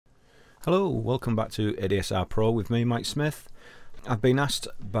Hello, welcome back to ADSR Pro with me, Mike Smith. I've been asked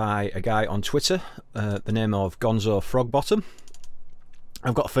by a guy on Twitter, the name of Gonzo Frogbottom.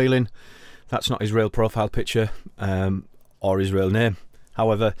 I've got a feeling that's not his real profile picture or his real name.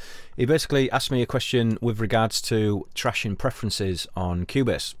 However, he basically asked me a question with regards to trashing preferences on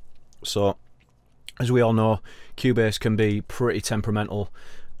Cubase. So, as we all know, Cubase can be pretty temperamental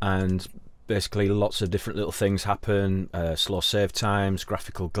and basically lots of different little things happen, slow save times,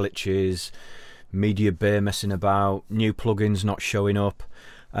 graphical glitches, media bay messing about, new plugins not showing up,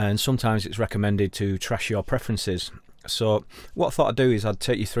 and sometimes it's recommended to trash your preferences. So what I thought I'd do is I'd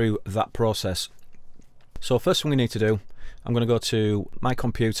take you through that process. So first thing we need to do, I'm going to go to my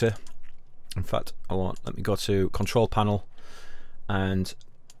computer. In fact, let me go to control panel, and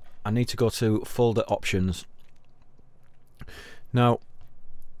I need to go to folder options. Now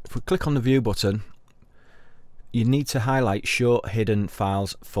if we click on the view button, you need to highlight show hidden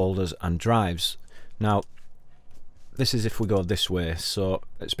files, folders and drives. Now this is if we go this way, so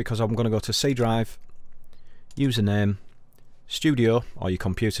it's because I'm going to go to C drive, username, studio or your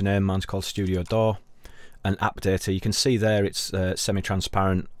computer name, mine's called Studio DAW, and app data. You can see there it's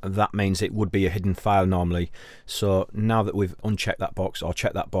semi-transparent. That means it would be a hidden file normally. So now that we've unchecked that box or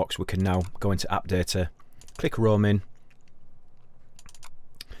checked that box, we can now go into app data, click roaming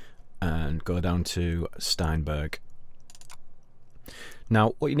and go down to Steinberg.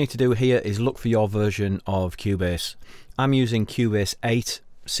 Now what you need to do here is look for your version of Cubase. I'm using Cubase 8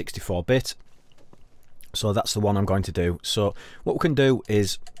 64-bit, so that's the one I'm going to do. So what we can do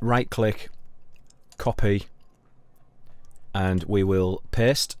is right click, copy, and we will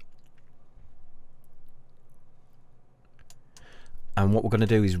paste. And what we're going to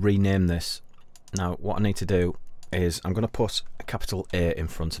do is rename this. Now what I need to do is I'm going to put a capital A in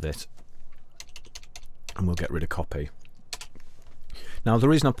front of it, and we'll get rid of copy. Now the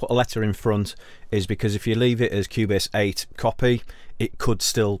reason I put a letter in front is because if you leave it as Cubase 8 copy, it could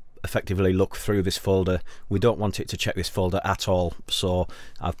still effectively look through this folder. We don't want it to check this folder at all, so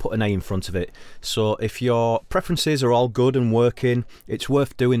I've put an A in front of it. So if your preferences are all good and working, it's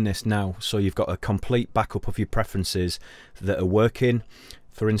worth doing this now, so you've got a complete backup of your preferences that are working.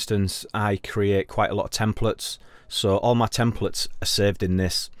 For instance, I create quite a lot of templates, so all my templates are saved in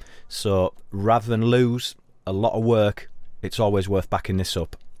this. So rather than lose a lot of work, it's always worth backing this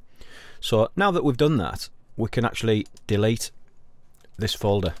up. So now that we've done that, we can actually delete this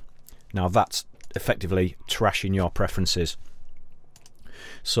folder. Now that's effectively trashing your preferences.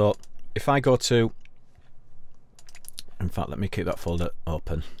 So if I go to, in fact let me keep that folder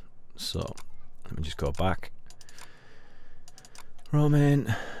open, so let me just go back,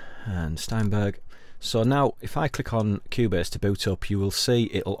 Romain and Steinberg. So now if I click on Cubase to boot up, you will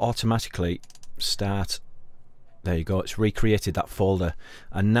see it'll automatically start. There you go, it's recreated that folder,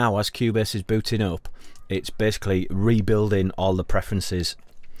 and now as Cubase is booting up, it's basically rebuilding all the preferences.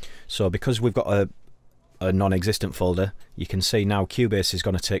 So because we've got a non-existent folder, you can see now Cubase is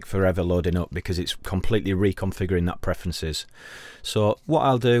going to take forever loading up because it's completely reconfiguring that preferences. So what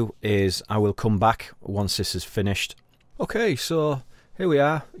I'll do is I will come back once this is finished. Okay, so here we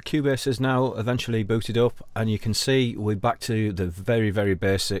are. Cubase is now eventually booted up, and you can see we're back to the very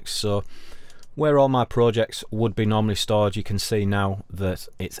basics. So where all my projects would be normally stored, you can see now that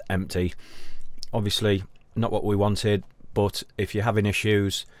it's empty. Obviously not what we wanted, but if you're having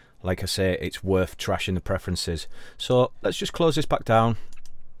issues, like I say, it's worth trashing the preferences. So let's just close this back down.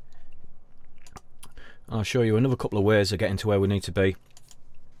 I'll show you another couple of ways of getting to where we need to be.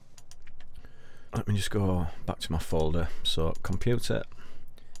 Let me just go back to my folder. So computer,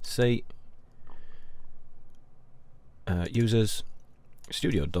 C, users,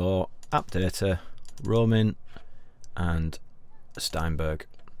 Studio DAW, app data, roaming and Steinberg.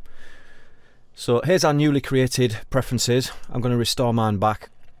 So here's our newly created preferences. I'm going to restore mine back,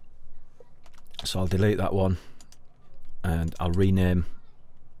 so I'll delete that one and I'll rename.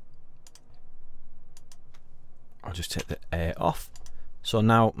 I'll just take the A off. So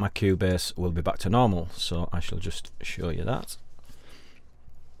now my Cubase will be back to normal, so I shall just show you that.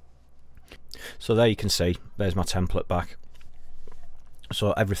 So there you can see, there's my template back.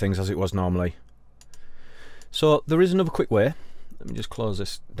 So everything's as it was normally. So there is another quick way. Let me just close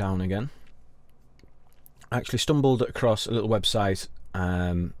this down again. I actually stumbled across a little website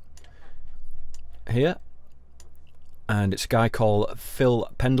here, and it's a guy called Phil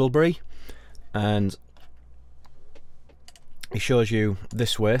Pendlebury, and he shows you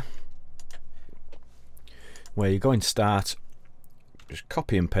this way, where you're going to start, just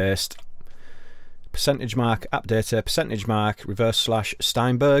copy and paste, percentage mark app data, percentage mark reverse slash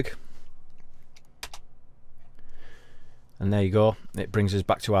Steinberg, and there you go, it brings us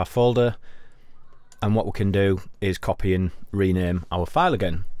back to our folder, and what we can do is copy and rename our file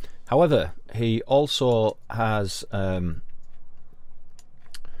again. However, he also has another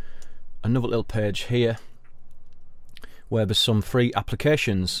little page here where there's some free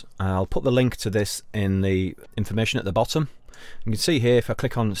applications. I'll put the link to this in the information at the bottom. You can see here, if I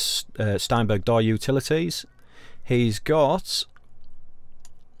click on Steinberg DAW Utilities, he's got,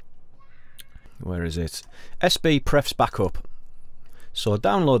 where is it? SB Prefs Backup. So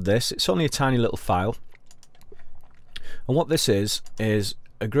download this, it's only a tiny little file. And what this is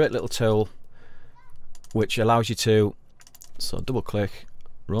a great little tool which allows you to, so double click,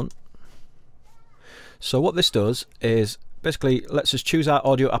 run. So what this does is basically lets us choose our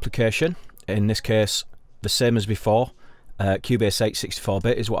audio application, in this case the same as before, Cubase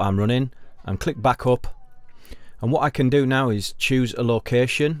 864-bit is what I'm running, and click backup. And what I can do now is choose a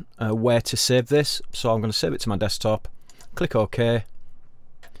location where to save this. So I'm going to save it to my desktop, click OK.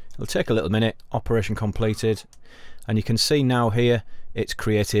 It'll take a little minute, operation completed, and you can see now here it's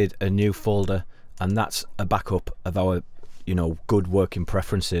created a new folder, and that's a backup of our good working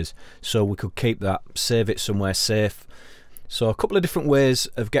preferences. So we could keep that, save it somewhere safe. So a couple of different ways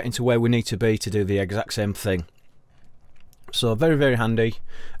of getting to where we need to be to do the exact same thing. So very, very handy,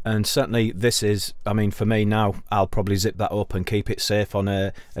 and certainly this is, I mean, for me now, I'll probably zip that up and keep it safe on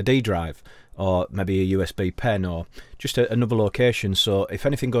a D drive, or maybe a USB pen, or just another location. So if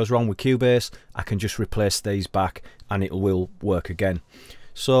anything goes wrong with Cubase, I can just replace these back and it will work again.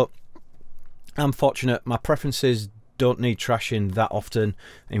 So I'm fortunate, my preferences don't need trashing that often.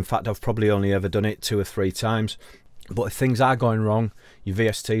 In fact, I've probably only ever done it 2 or 3 times. But if things are going wrong, your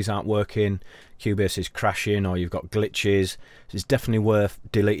VSTs aren't working, Cubase is crashing, or you've got glitches, it's definitely worth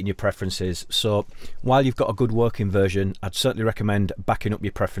deleting your preferences. So while you've got a good working version, I'd certainly recommend backing up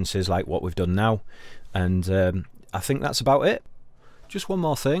your preferences like what we've done now. And I think that's about it. Just one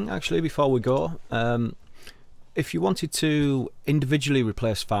more thing actually before we go. If you wanted to individually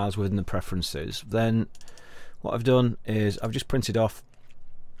replace files within the preferences, then what I've done is I've just printed off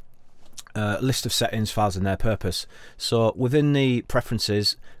a list of settings, files and their purpose. So within the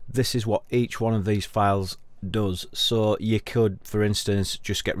preferences, this is what each one of these files does. So you could, for instance,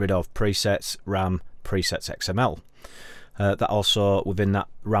 just get rid of presets, RAM, presets XML. That also, within that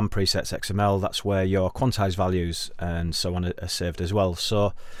RAM presets XML, that's where your quantize values and so on are saved as well.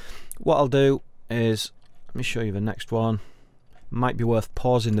 So what I'll do is, let me show you the next one. Might be worth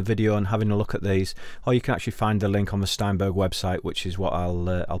pausing the video and having a look at these, or you can actually find the link on the Steinberg website, which is what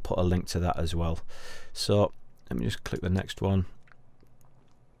I'll put a link to that as well. So let me just click the next one.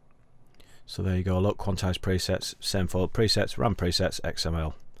 So there you go, look, quantize presets, same folder, presets, RAM presets,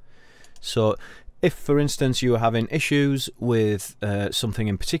 XML. So if, for instance, you were having issues with something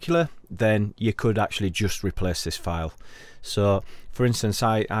in particular, then you could actually just replace this file. So for instance,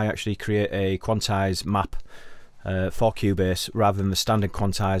 I actually create a quantize map for Cubase. Rather than the standard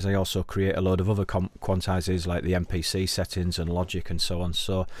quantize, I also create a load of other quantizes like the MPC settings and Logic and so on.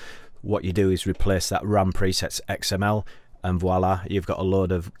 So what you do is replace that RAM presets XML, and voila, you've got a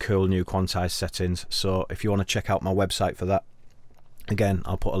load of cool new quantize settings. So if you want to check out my website for that, again,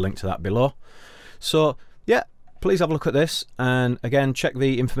 I'll put a link to that below. So yeah, please have a look at this, and again, check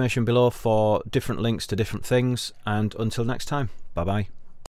the information below for different links to different things, and until next time, bye bye.